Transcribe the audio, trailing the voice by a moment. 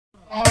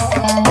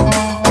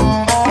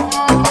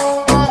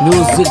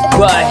Music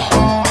by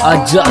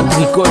Azad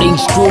recording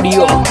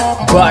studio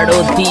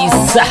बाड़ोती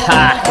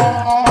सहा।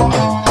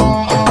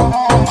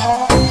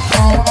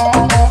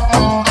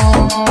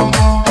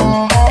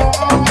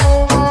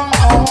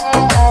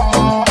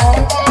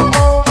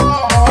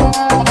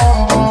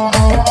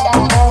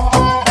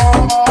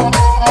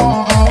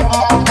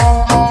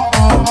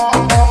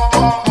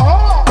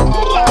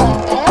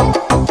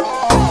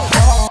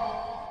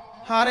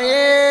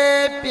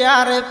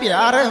 प्यार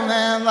प्यार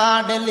में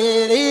लाडली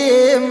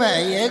रे मैं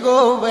ये गो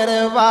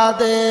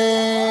बर्बाद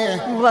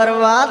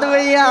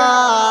भैया।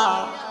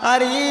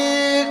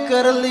 अरे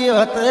कर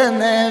लियो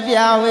तने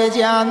ब्याह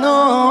जानो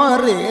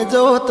रे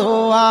जो तो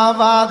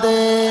आबाद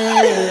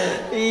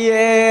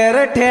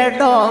ये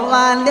ठेठो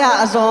मान्या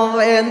सो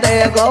वेंदे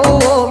गो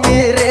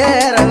मेरे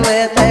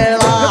रे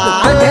तेला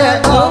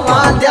ठेठो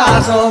मान्या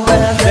सो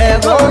वेंदे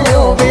गो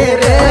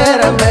मेरे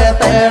रे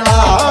तेला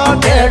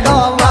ठेठो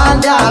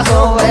मान्या सो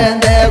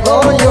वेंदे गो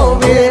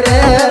मेरे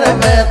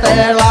रे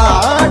तेला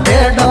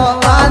ठेठो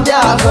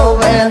मान्या सो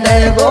वेंदे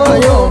गो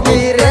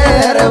मेरे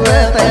रे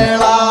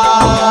तेला।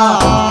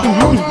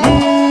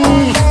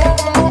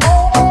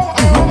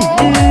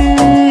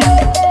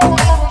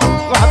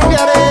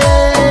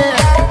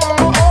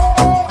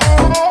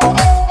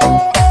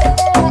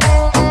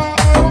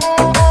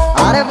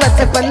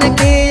 बचपन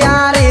की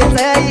यारी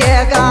से ये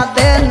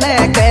गाते ने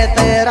के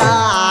तेरा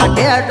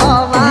ठेठो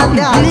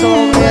मान्या सो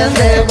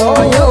वेंदे गो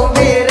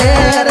मेरे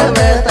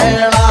रे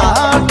तेला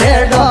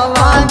ठेठो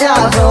मान्या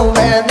सो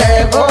वेंदे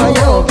गो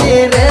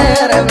मेरे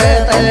रे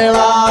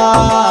तेला।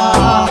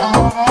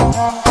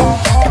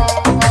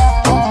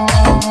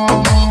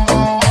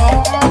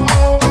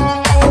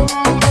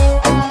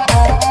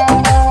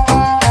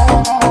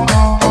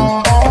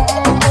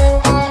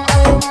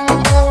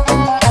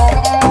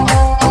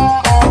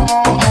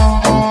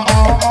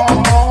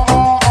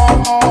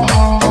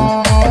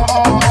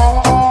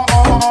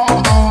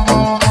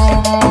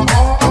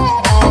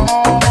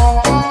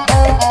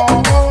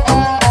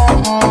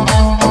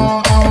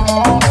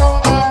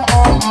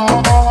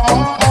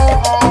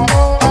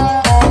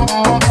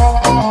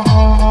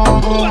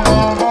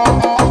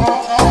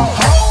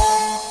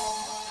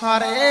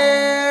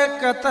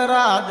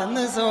 कतरा दिन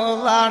सो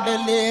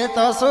लाडले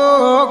तो सो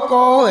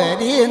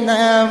कोरी न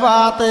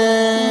बात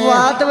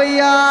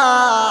भैया।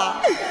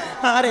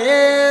 अरे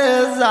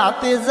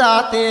जाते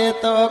जाते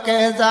तो के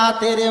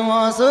जाते रे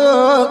मोसो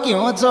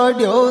क्यों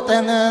छोड़ो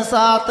तन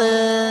साथ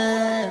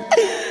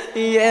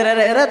ये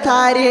रे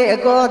थारी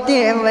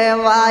गोदी में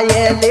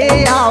वाये ले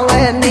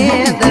आवे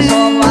नींद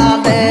सोवा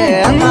दे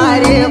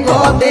थारी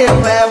गोदी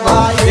में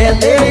वाये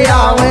ले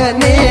आवे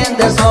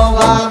नींद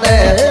सोवा दे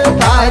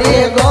थारी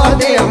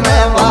गोदी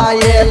में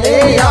वाये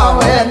ले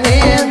आवे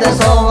नींद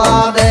सोवा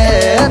दे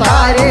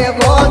थारी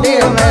गोदी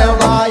में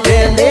वाये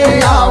ले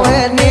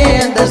आवे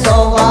नींद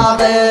सोवा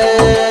दे।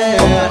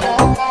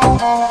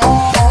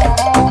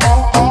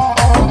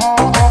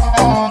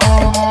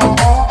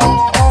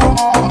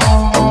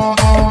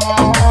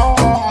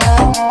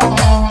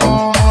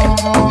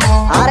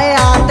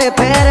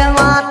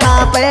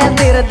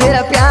 धीरे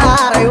धीरे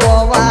प्यार वो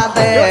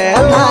बाते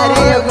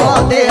थारी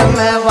गोदी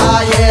में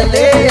वाये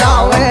ले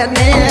आवे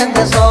नींद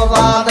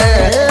सोवा दे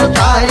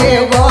थारी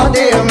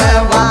गोदी में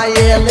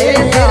वाये ले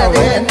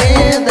आवे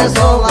नींद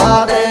सोवा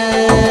दे।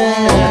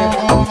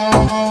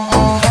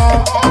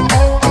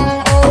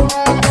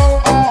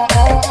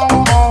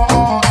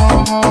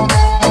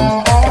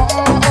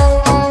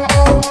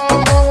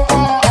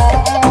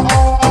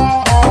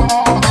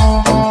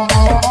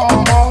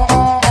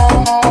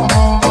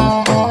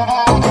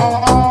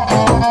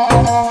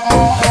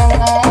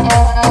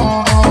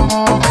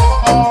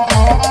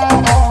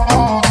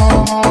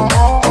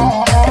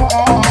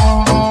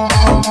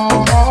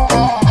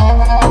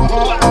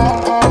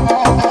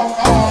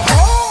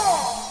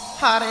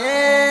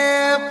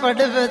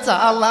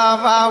 चाला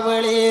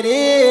बावड़ी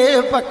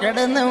रे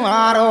पकड़न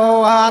मारो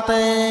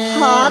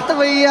हाथ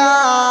भैया।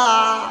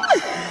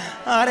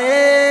 अरे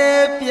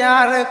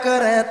प्यार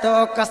करे तो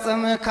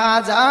कसम खा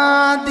जा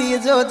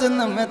दीजो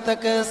जन्म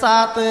तक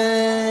साथ।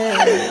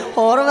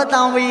 और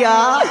बताऊं भैया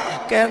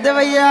कह दे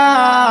भैया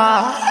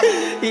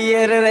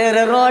ये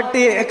रे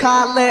रोटी खा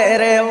ले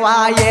रे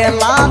वाये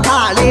ला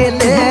थाली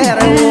ले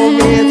रे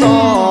भी तो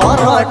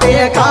रोटी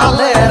खा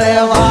ले रे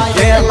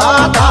वाये ला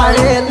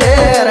थाली ले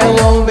रे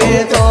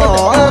भी तो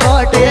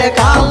रोटी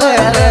खा ले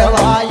रे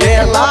वाये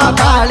ला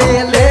थाली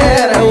ले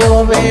रे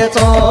भी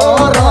तो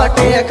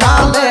रोटी खा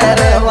ले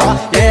रे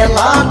वाये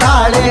ला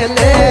थाली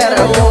ले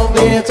रे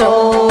भी तो।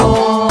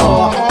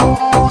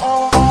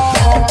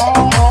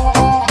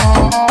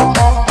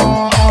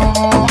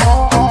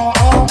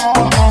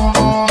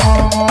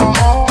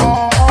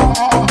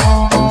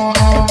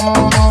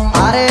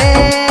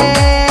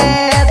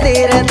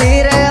 धीरे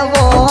धीरे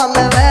बोल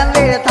में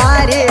भी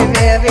थारी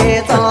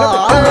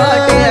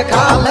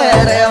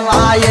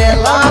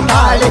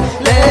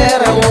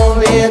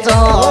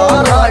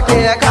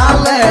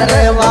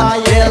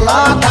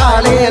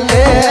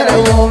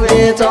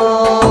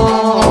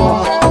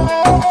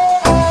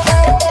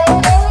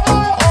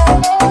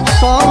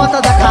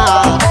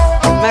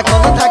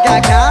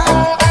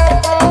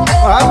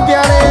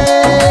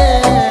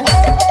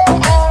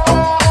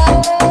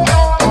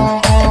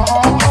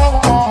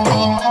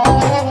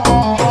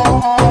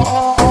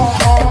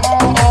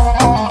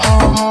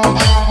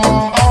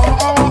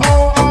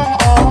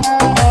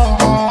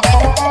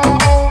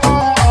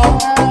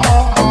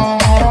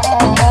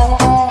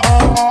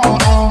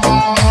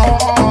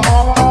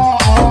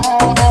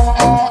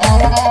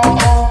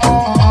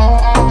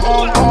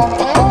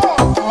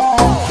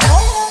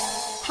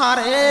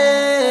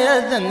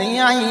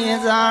दुनिया ही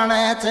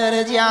जाने चर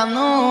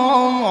जानो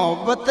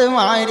मोहब्बत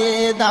मारे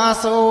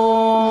दासो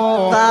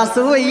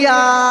दासो भैया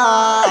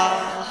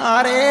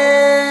अरे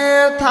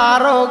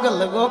थारो गल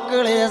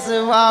गोकड़ेस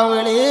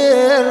बावड़ी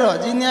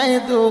रोज न्याय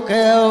दुख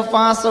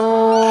पासो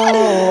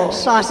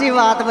सासी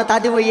बात बता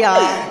दे भैया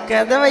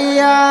कह दे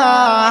भैया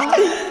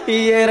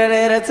ये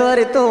रे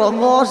छोरी तो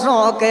मोसो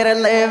कर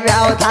ले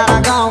ब्याह थारा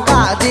गाँव का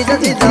जीजो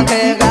जीजो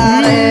के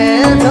गारे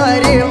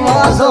छोरी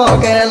मोसो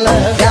कर ले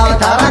ब्याह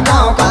थारा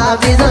गाँव का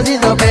जीजो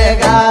जीजो के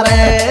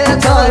गारे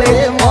छोरी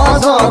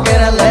मोसो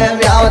कर ले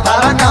ब्याह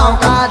थारा गाँव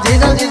का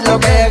जीजो जीजो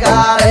के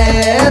गारे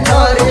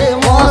छोरी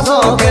मोसो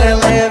कर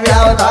ले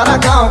ब्याह थारा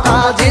गाँव का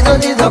जीजो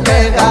जीजो के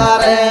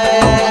गारे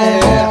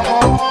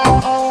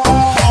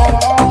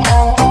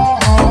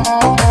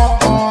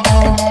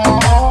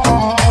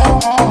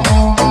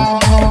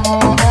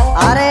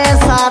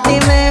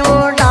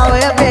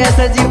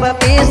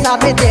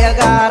भी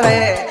देगा रे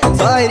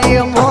छोरी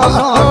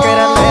मोसो कर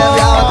ले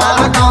ब्याह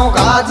थारा गाँव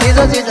का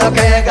जीजो जीजो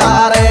के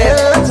गारे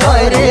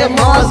छोरी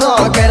मोसो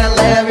कर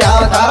ले ब्याह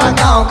थारा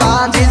गाँव का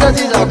जीजो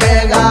जीजो के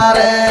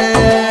गारे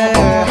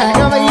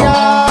भैया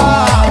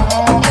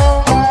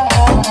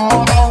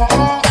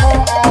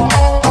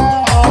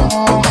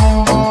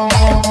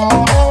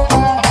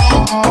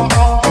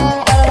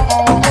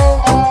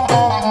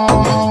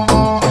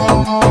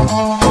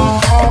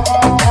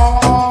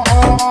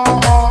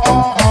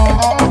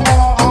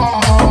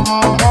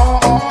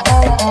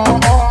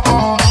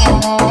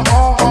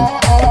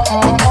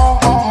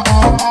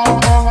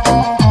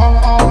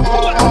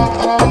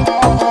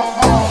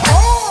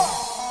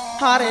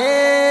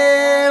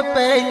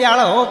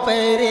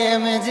पेरे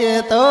में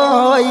जे तो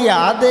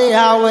याद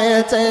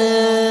आवे छे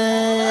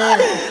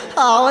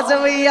आवज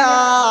भैया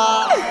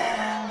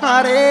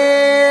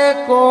अरे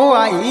को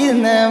आई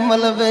ने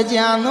मलब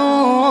जानो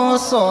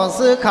सॉस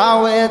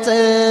खावे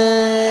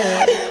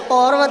छे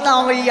और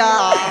बताओ भैया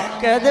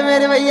कह दे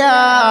मेरे भैया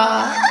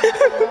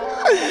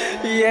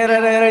ये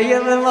रे ये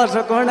में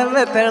मसकोण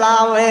में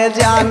तड़ावे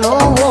जानो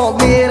वो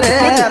मेरे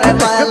रे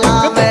पहला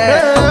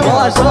में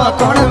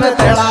मसकोण में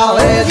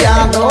तड़ावे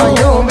जानो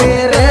यू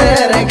मेरे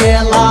रे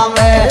गेला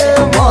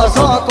में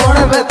मसकोण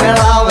में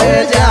तड़ावे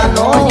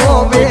जानो यू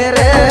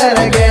मेरे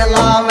रे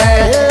गेला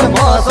में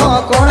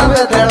मसकोण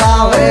में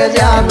तड़ावे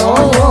जानो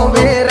यू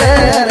मेरे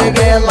रे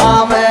गेला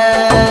में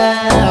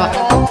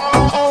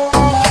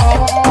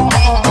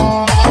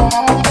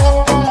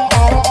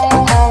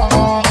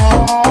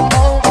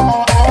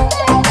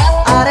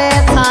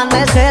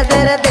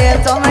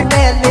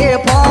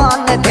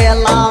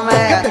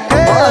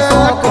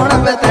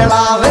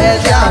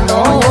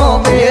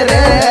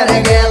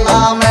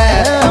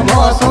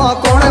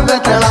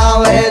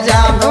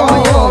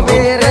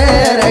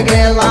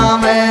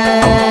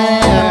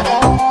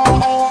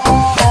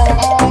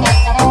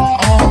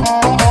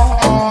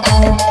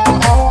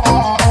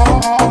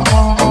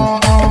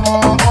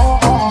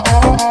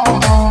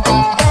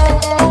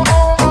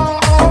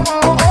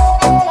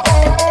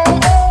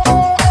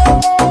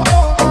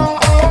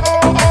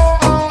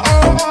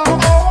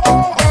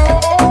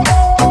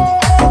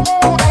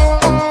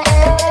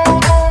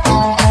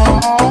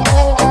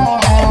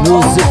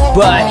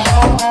बाय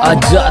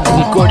आजाद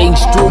रिकॉर्डिंग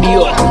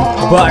स्टूडियो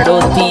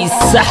बाड़ोती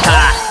सहा।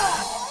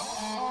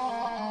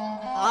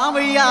 हाँ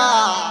भैया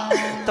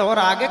तो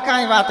आगे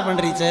काई बात बन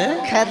रही है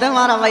खेद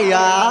मारा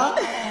भैया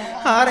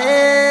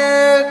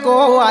अरे को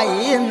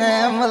आई ने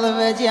मलब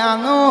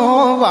जानो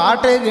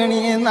बाट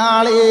गणी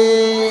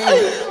नाली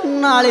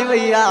नाली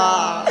भैया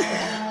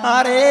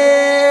अरे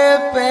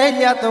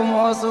पहले तो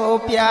मोसो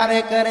प्यार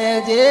करे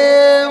जे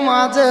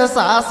माज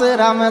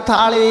सासरा में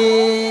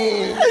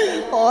थाली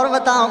और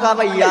बताऊंगा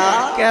भैया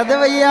कह दे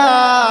भैया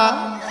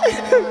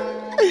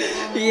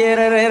ये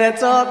रे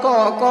चौको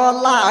को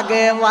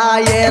लागे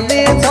वाये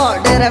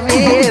छोड़े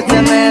बीच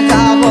में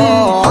जाबो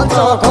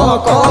चौको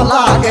को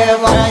लागे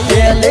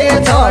वाये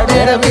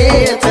छोड़े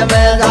बीच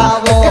में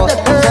जाबो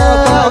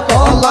चौको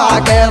को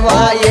लागे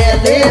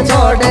वाये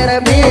छोड़े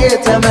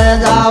बीच में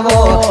जाबो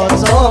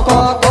चौको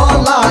को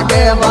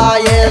लागे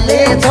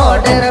वाये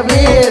छोड़े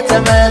बीच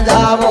में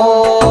जाबो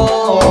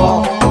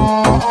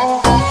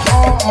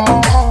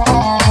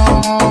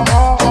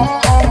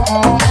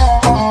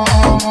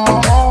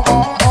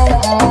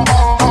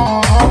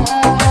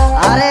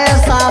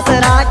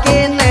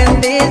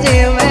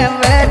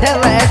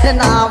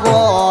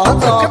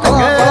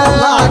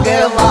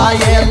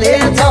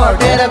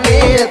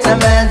बीच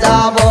में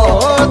जाबो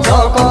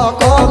चौको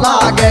को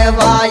लागे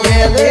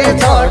वाये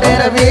छोड़े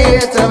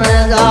बीच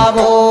में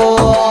जाबो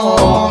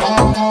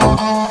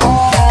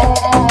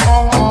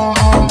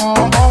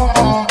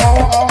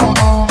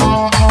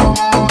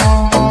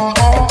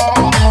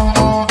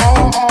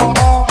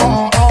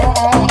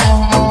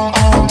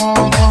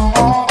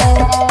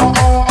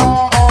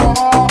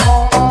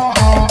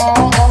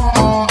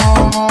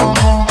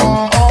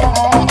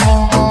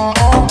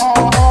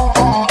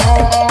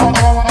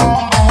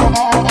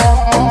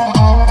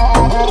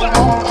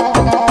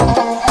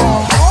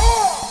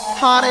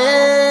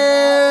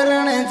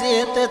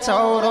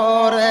छोरो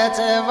रे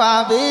छे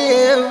भाभी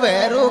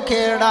वेरू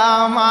खेड़ा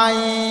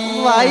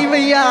माई भाई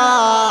भैया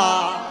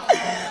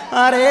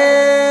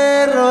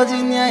अरे रोज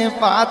न्याय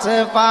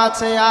पाछे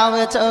पाछे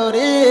आवे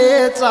छोरी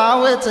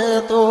चावे छे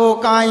तू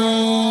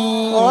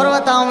काई और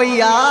बताओ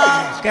भैया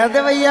कह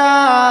दे भैया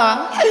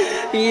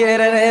ये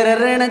रे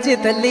रण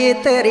जितली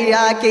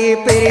तेरिया की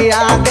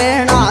प्रिया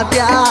गहना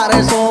प्यार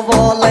सो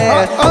बोले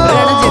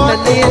रण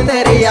जितली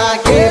तेरिया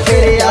की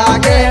प्रिया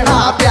गहना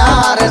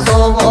प्यार सो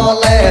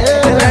बोले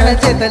रण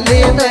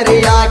जितली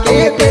तेरिया की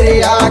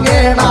प्रिया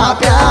गहना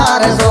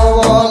प्यार सो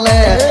बोले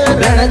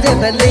रण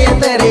जितली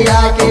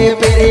तेरिया की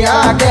प्रिया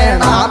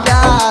गहना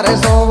प्यार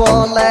सो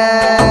बोले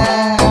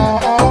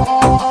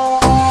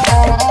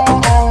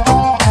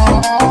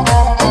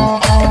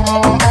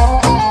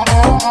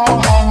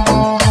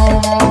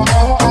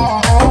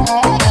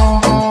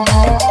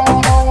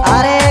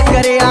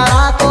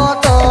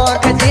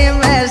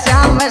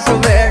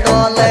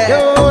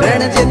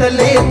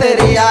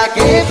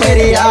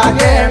तेरिया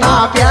गहना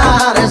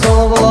प्यार सो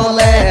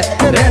बोले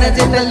रण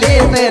जितली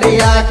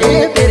तेरिया की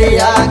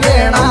प्रिया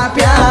गहना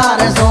प्यार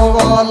सो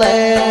बोले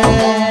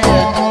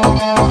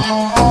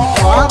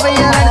वाह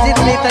भैया रण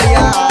जितली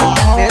तेरिया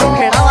तेरू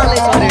खेड़ा वाले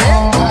सोरे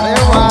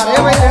अरे वाह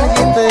रे भाई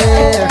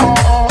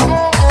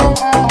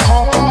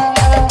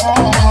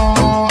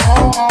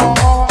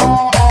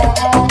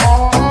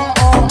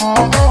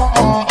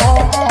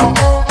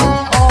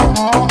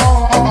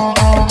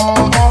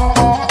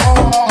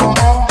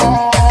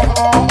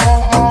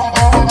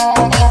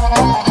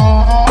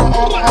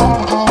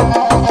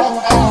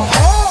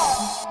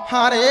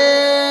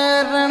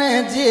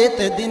रणजीत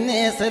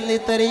दिनेश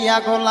लितरिया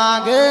को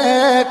लाग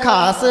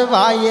खास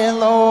भाई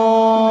लो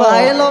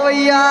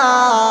भैया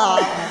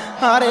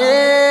अरे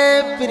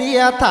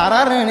प्रिया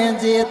थारा रण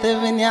जीत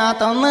बिन्या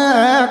तुम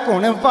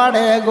कुण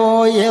पड़े गो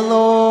ये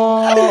लो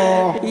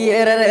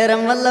ये रे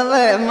मतलब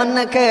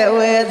मन के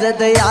वे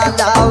जद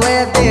याद आवे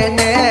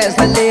दिनेश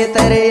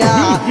लितरिया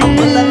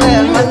मतलब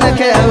मन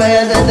के वे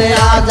जद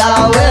याद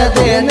आवे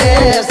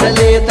दिनेश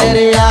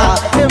लितरिया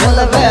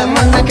मतलब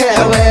मन के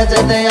वे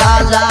जद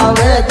याद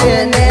आवे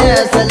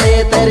दिनेश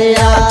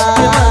लितरिया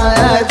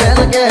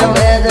जल के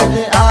वे जद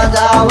आ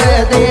जावे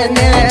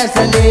दिनेश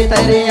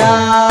लितरिया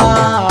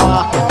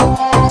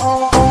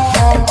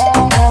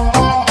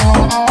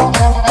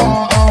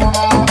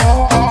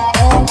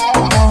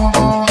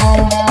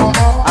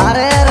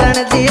अरे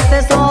रणजीत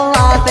सो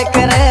बात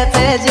करे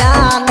थे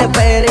जान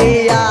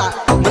पेरिया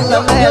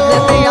मतलब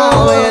जदिया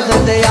वे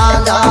जदिया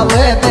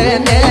जावे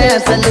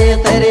दिनेश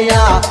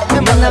लितरिया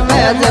मन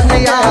में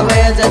जदिया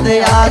वे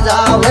जदिया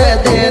जावे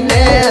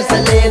दिनेश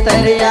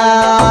लितरिया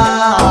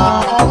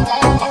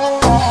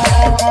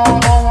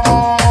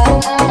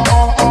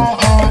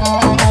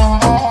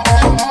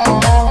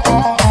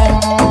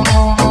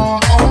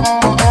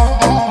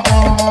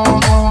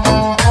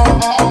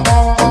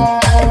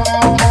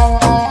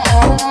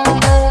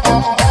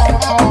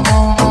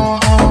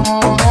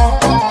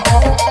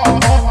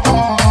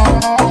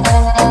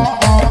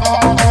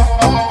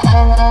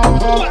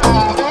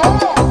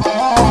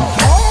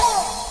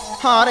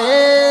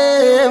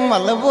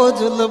मलबो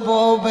जुलबो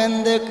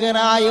बंद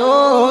करायो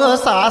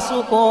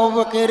सासू को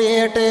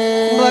बकरेट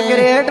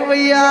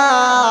भैया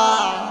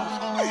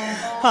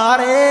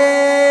अरे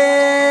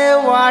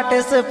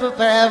व्हाट्सएप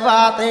पे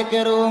बातें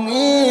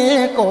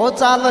करूंगी को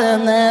चल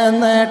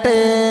नटे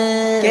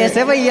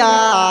कैसे भैया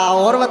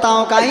और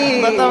बताओ कहीं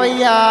बता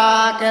भैया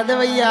कह दे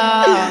भैया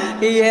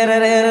ये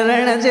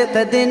रणजित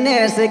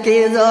दिनेश की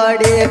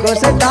जोड़ी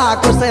घुसता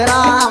खुश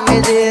राम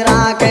जी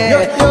राके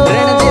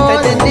रणजित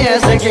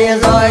दिनेश की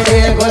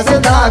जोड़ी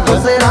घुसता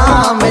खुश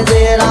राम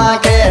जी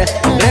राके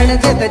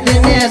रणजित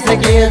दिनेश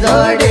की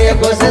जोड़ी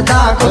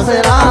घुसता खुश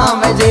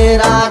राम जी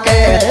राके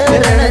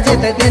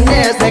रणजित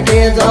दिनेश की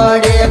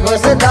जोड़ी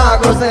घुसता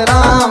खुश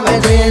राम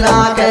जी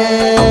राके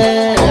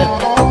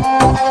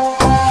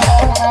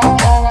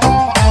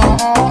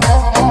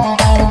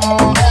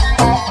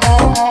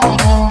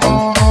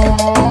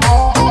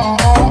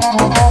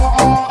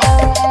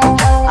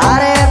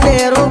अरे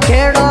तेरू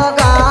खेड़ो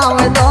गाँव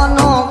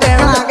दोनों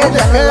पेड़ा के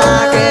जल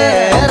लागे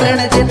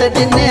रणजित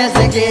दिनेश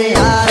की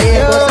यारी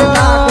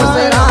घुसता खुश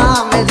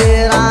राम जी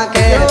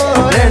राके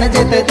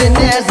रणजित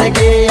दिनेश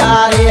की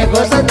यारी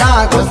घुसता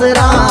खुश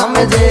राम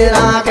जी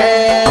राके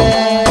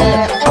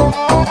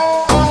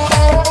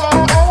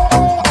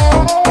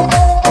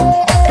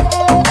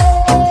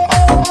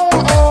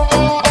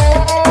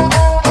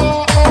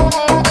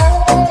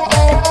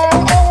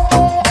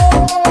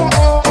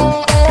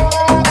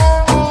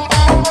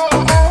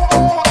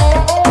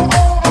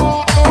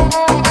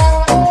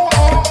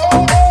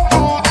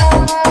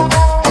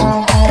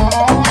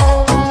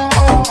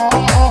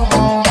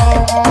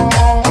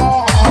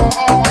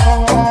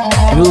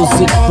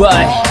music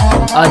by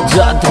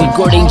Azad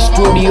recording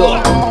studio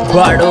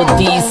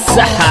बाड़ोती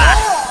सहा।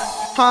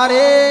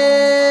 अरे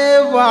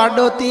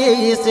बाड़ोती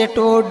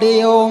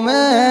स्टूडियो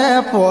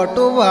में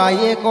फोटो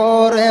भाई को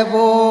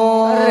रेबो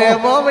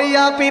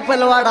भैया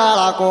पीपल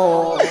वाड़ा को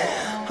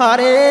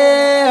अरे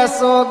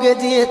अशोक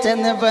जी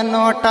चंद बनो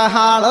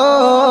टहाड़ो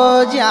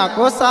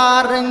जाको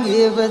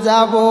सारंगी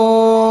बजाबो।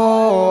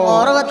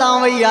 और बताओ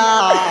भैया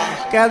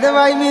कह दे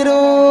भाई वीरू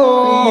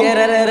ये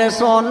रे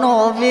सोनो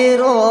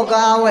वीरू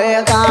गावे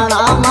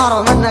गाना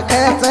मारो मन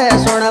कैसे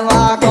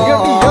सुनवा को।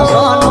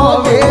 सोनो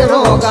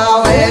वीरू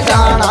गावे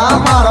गाना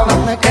मारो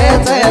मन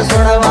कैसे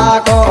सुनवा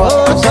को।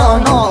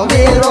 सोनो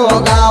वीरू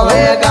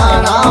गावे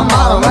गाना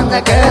मारो मन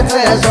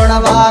कैसे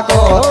सुनवा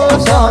को।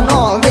 सोनो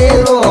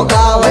वीरू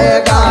गावे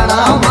गाना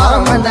मारो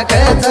मन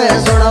कैसे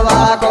सुनवा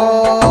को।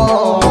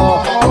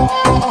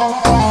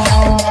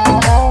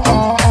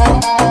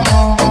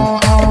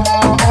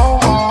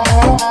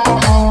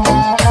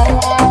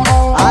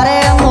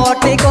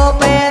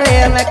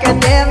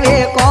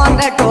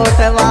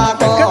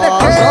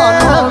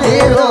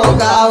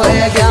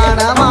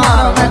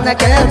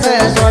 कैसे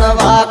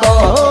सुनवा को।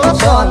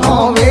 सोनू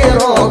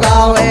वीरू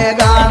गावे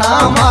गाना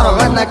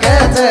मारवन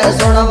कैसे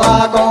सुनवा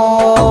को।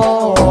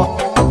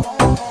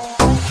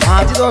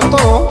 हाँ जी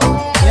दोस्तों,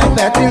 यह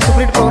बेहतरीन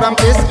सुपरहिट प्रोग्राम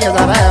पेश किया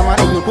जा रहा है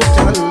हमारे यूट्यूब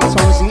चैनल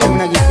सोनू सिंह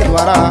मीना गीत के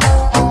द्वारा।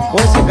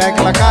 और इसके गायक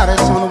कलाकार है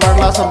सोनू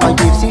बड़लास और भाई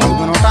वीर सिंह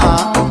बनोटा।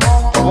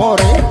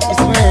 और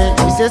इसमें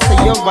विशेष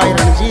सहयोग भाई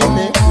रणजीत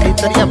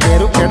लितरिया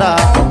वेरू खेड़ा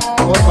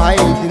और भाई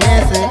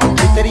दिनेश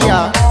लितरिया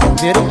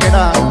वेरू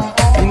खेड़ा,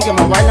 इनके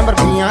मोबाइल नंबर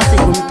 82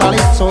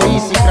 39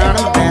 24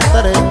 91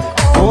 72।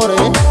 और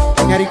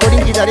यहाँ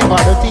रिकॉर्डिंग की जा रही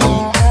बाडोती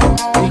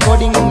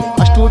रिकॉर्डिंग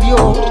स्टूडियो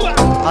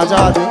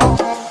आज़ाद।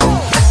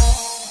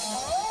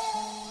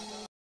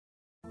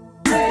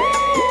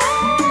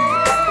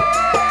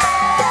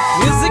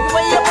 म्यूजिक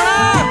भैया बड़ा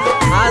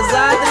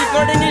आजाद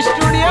रिकॉर्डिंग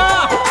स्टूडियो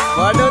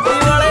बाडोती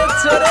वाले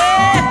छोरे।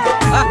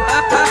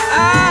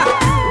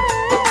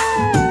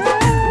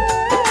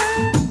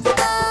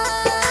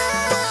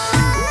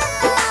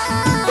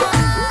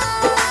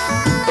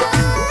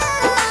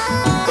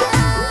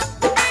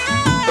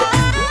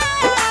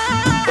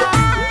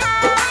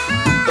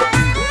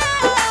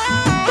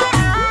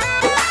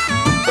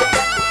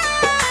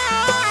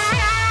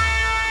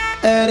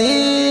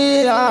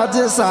 आज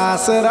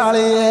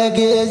सासराली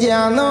गे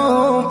जानो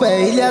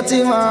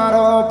पहल्याची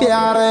मारो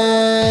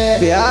प्यारे।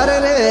 प्यारे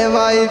रे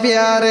भाई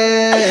प्यारे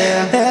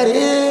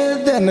अरे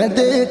दिन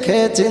देखे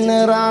चिन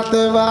रात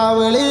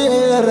बावली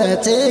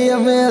रचे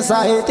हमें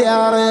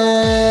साहित्यारे।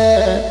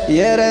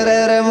 ये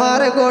रे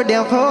मारे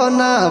गोडिया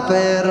फोना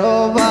पेरो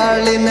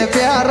बालिन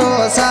प्यारो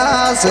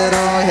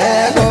सासरो है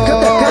गो।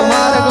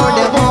 मारे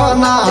गोडिया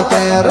फोना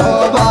पेरो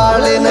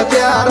बालिन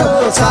प्यारो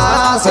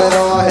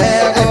सासरो है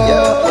गो।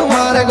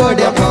 मारे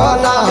गोडिया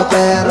फोना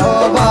पेरो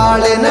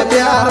बालिन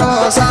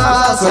प्यारो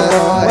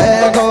सासरो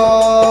है गो।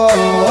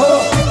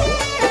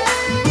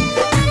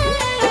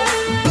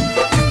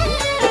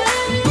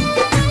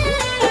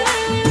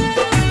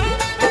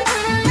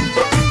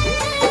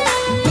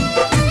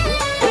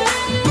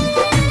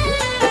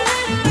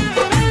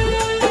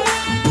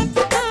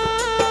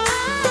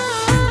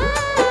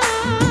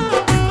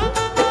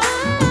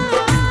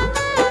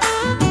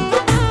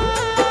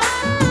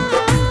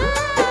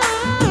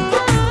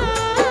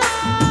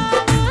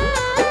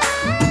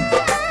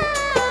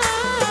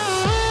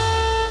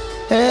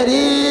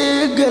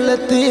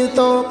 गलती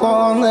तो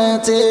कौन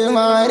चे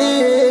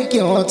मारी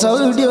क्यों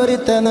चौड़ियो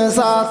रितन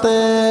साथ।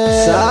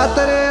 साथ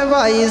रे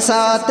भाई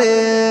साथ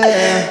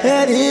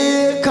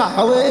अरे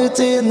खावे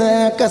चिन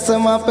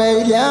कसम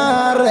पहल्या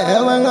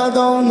रहवंगा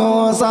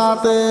दोनों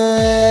साथ।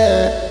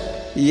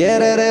 ये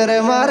रे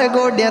मारे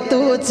गोडिया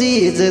तू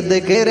चीज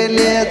कर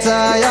ले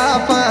चाया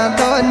पा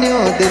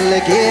दोनों दिल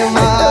की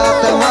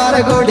बात।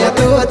 मारे गोडिया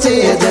तू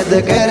चीज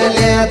कर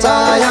ले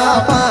चाया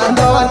पा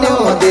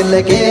दोनों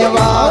दिल की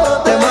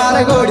बात।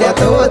 मारे गोडिया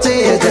तू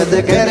चीज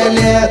कर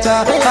ले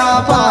चाया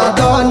पा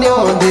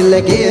दोनों दिल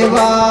की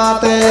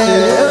बात।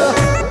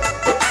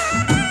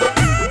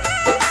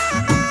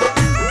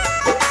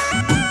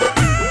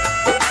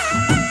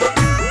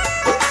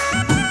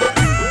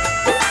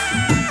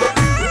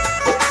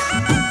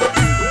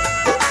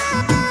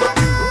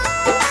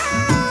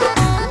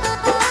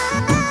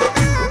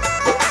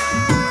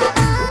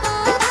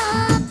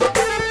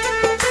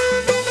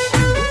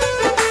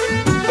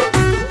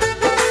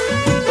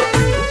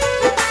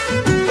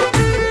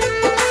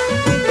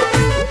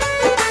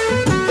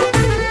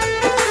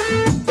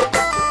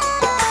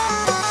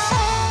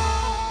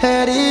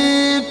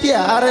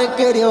 प्यार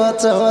करियो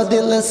चो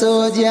दिल सो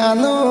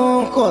जानो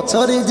को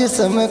छोरी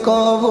जिसम को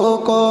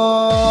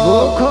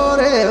भूखो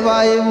रे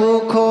भाई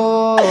भूखो।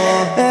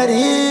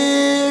 अरे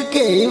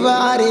कई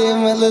बारे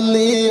मिल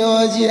लियो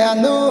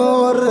जानो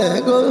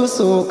गो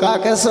सूखा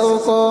के सो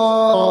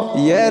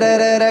ये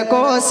रे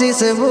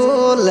कोशिश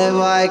भूल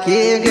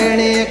बाकी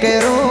गणी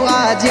करूँ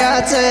आज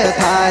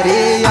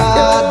थारी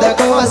याद।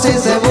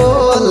 कोशिश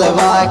भूल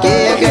बाकी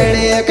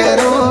गणी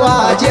करूँ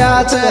आज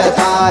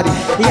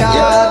थारी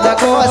याद।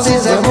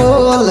 कोशिश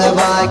भूल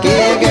बाकी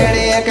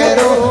गणी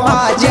करूँ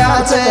आज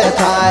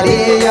थारी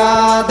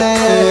याद।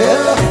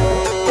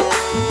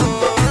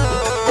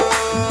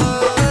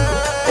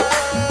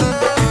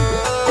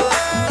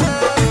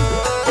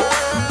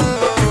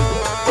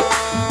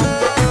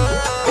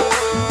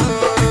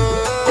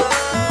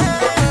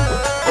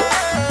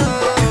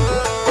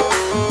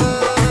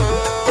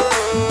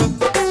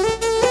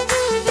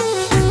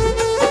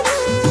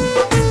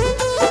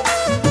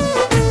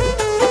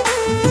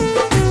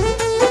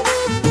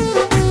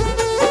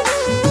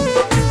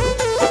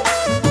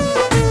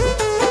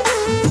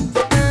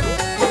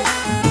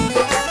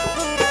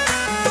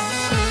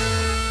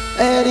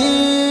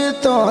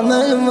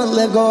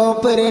 मलगो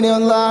परिण्यो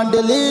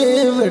लाडली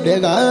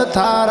विडेगा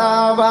थारा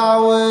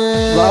बाऊ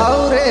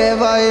वाऊ रे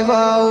भाई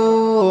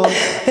वाऊ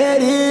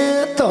हेरी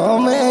तो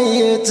मैं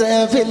ये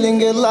चे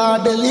फीलिंग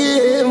लाडली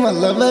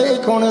मतलब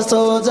कौन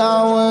सो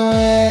जाऊं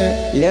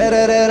यर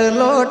रे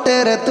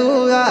लोटर तू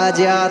आ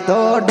जा तो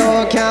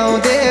डोख्याऊ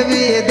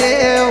देवी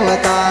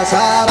देवता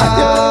सारा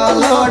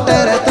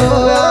लोटर तू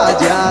आ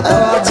जा तो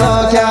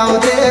डोख्याऊ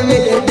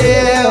देवी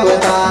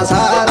देवता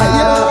सारा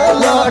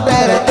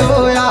लोटर तू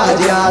आ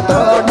जा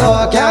तो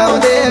डोख्याऊ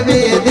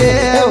देवी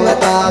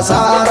देवता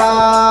सारा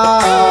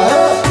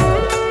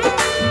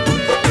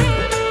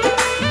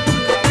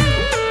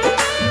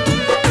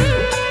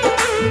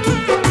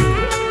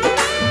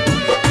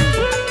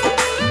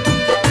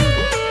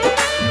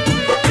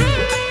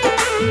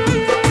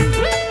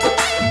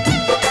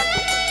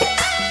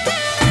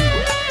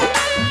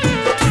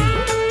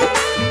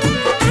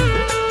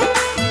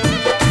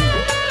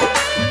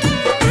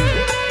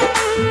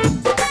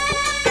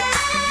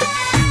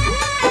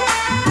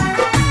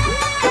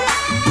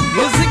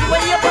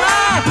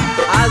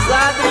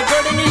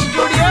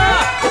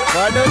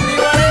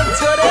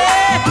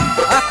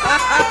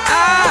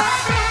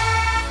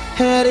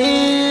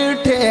हेरी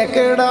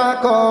ठेकड़ा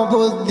को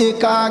बुद्धि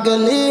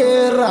कागली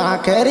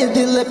राखेरी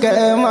दिल के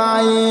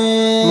माई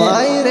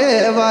माई रे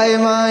भाई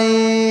माई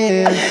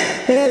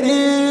हेरी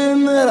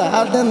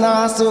राधना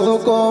सु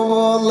को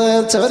बोल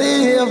छोरी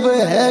अब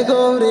है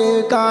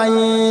गौरी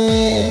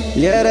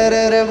काई यर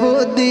रे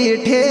बुद्धि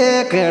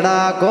ठेकड़ा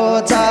को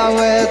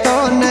चावे तो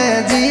ने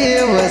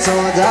जीव सो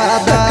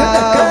जादा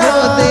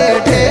बुद्धि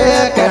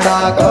ठेकड़ा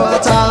को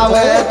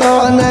चावे तो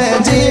ने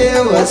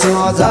जीव सो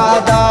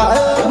जादा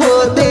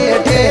बुद्धि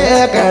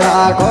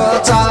ठेकड़ा को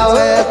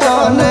चावे तो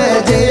ने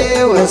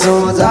जीव सो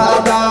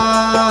जादा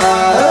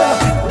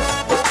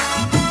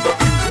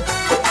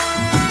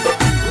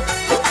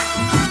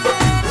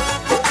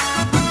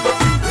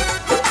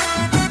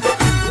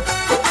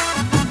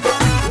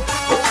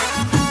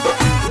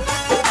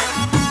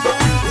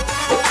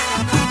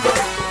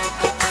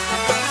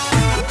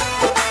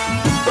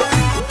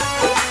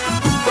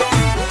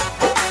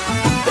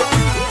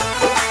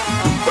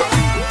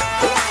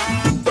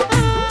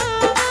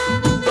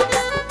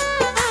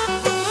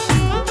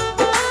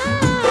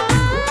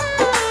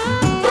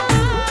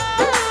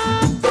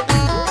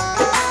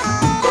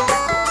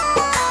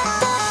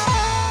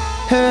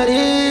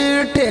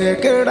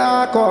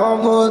ठेकड़ा को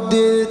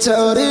बुद्धि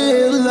छोरी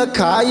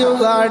लखायो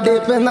गाड़ी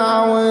पे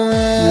नाव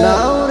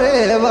नाव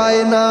रे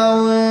भाई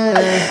नाव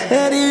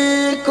अरे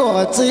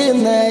कोची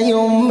नहीं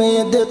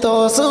उम्मीद तो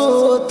सो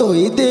तू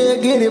ही दे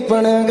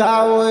गिरपन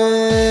गाव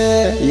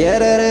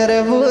यर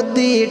रे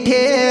बुद्धि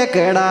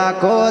ठेकड़ा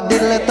को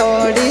दिल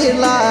तोड़ी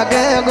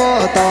लागे गो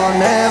तो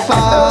ने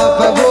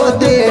पाप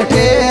बुद्धि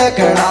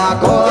ठेकड़ा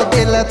को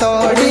दिल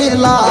तोड़ी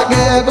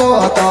लागे गो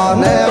तो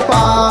ने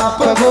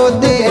पाप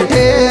बुद्धि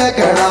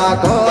ठेकड़ा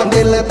को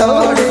दिल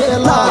तोड़ी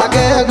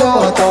लागे गो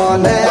तो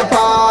ने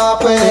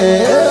पाप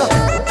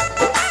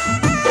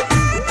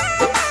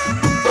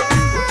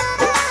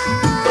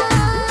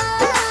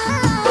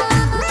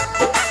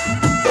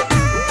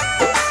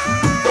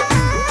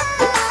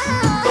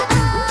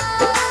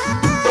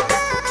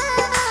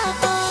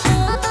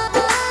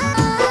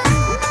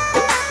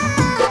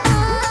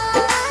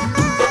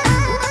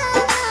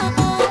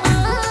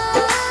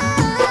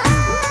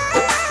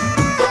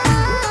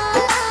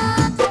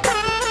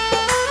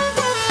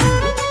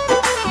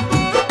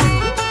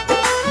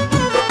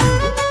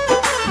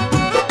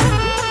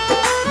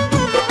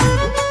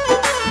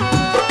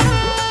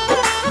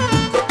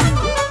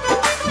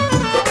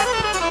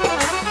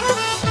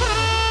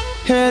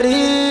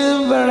हेरी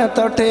बन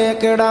तो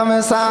ठेकड़ा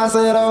में सास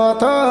रो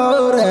तो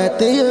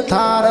रहती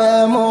थारे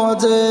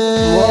मौज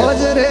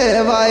मौज रे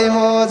भाई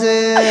मौज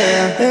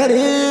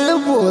हेरी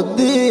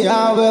बुद्धि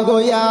आवे गो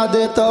याद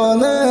तो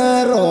न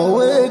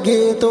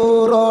रोवेगी तू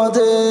रोज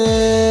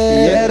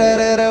यर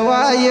रे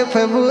वाइफ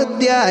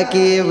बुद्धिया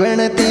की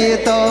बनती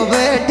तो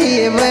बैठी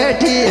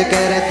बैठी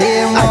करती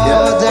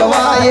मौज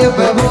वाइफ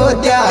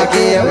बुद्धिया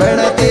की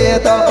बनती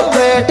तो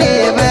बैठी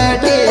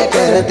बैठी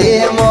करती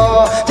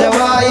मौज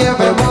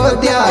वाइफ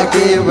बुद्धिया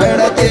की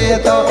बनती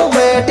तो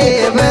बैठी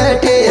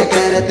बैठी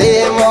करती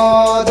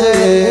मौज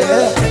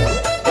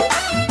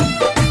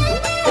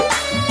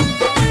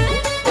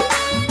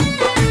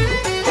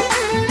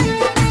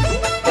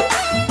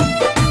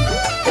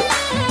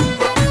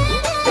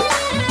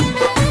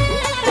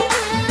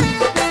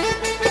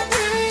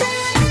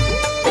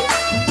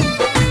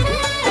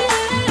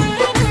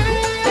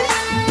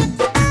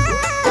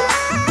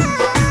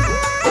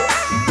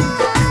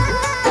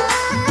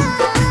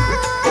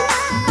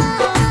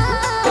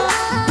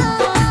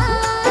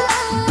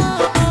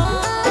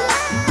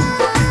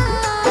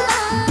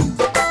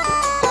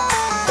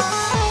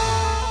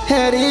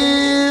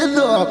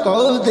को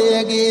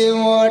देगी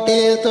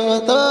मोटी तो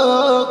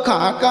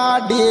खाका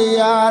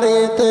डिया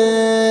रीत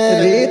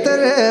रीत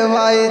रे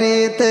भाई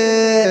रीत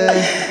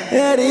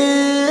री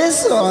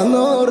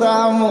सोनू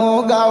रामो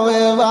गावे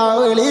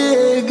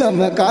बावली गम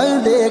का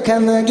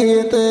देखन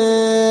गीत।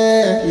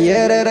 ये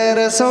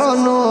रे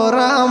सोनू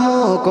रामू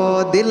को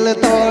दिल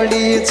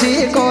तोड़ी छी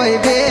कोई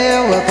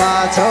बेवफा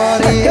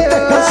छोरी।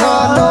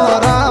 सोनू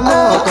रामू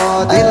को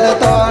दिल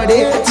तोड़ी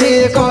छी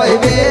कोई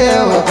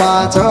बेवफा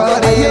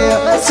छोरी।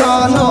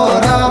 सोनू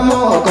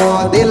रामू को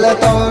दिल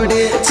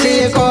तोड़ी छी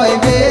कोई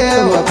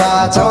बेवफा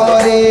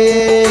छोरी।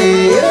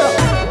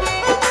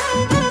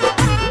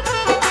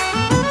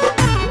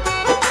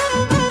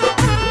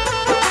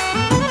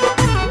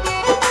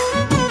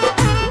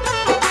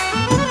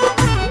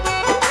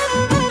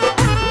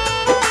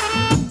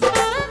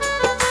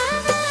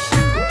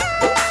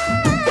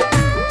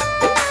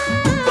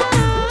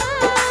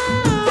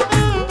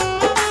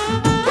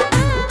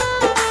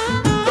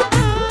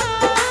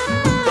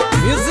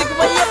 म्यूजिक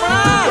भाई अपना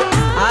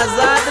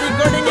आजाद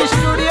रिकॉर्डिंग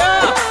स्टूडियो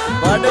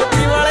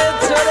बड़ोती वाले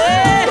छोरे।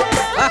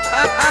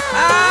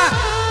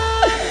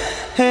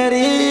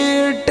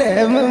 हरी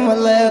टाइम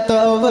मले तो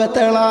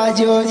बतला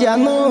जो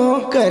जानू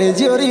कर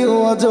जोरी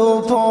वो जो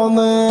फोन।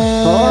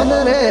 फोन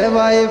रे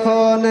भाई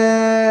फोन।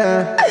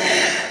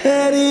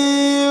 हरी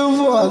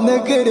फोन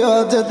करो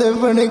जद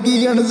बन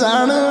गियन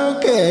जान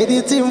करी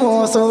ची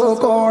मोसो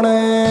कौन।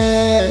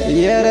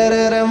 ये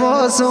रे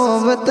मोसो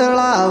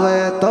बतलावे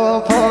तो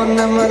फोन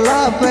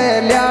मला पे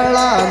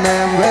ल्याला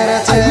नंबर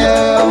छे।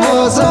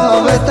 मोसो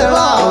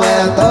बतलावे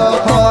तो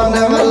फोन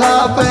मला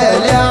पे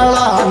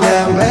ल्याला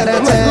नंबर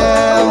छे।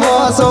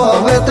 मोसो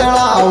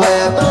बतलावे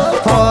तो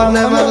फोन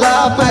मला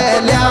पे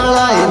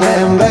ल्याला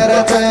नंबर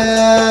छे।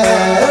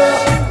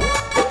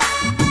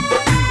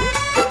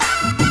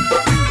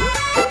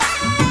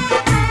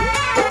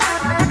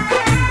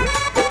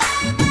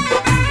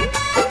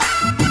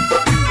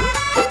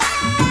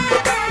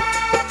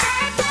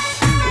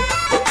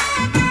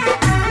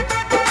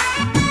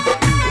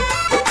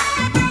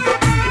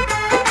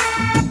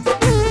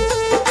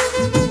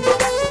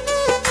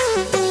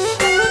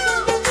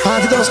 हाँ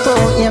जी दोस्तों,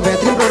 यह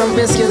बेहतरीन प्रोग्राम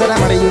पेश किया जा रहा है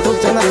हमारे YouTube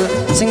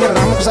channel singer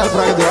Ram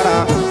Kushalpura के द्वारा।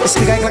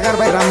 इसके गायक कलाकार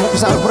भाई राम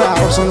कुशालपुरा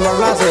और सोनू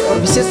बाडोला से, और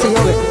विशेष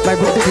सहयोग भाई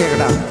बुट्टी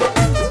ठेकड़ा।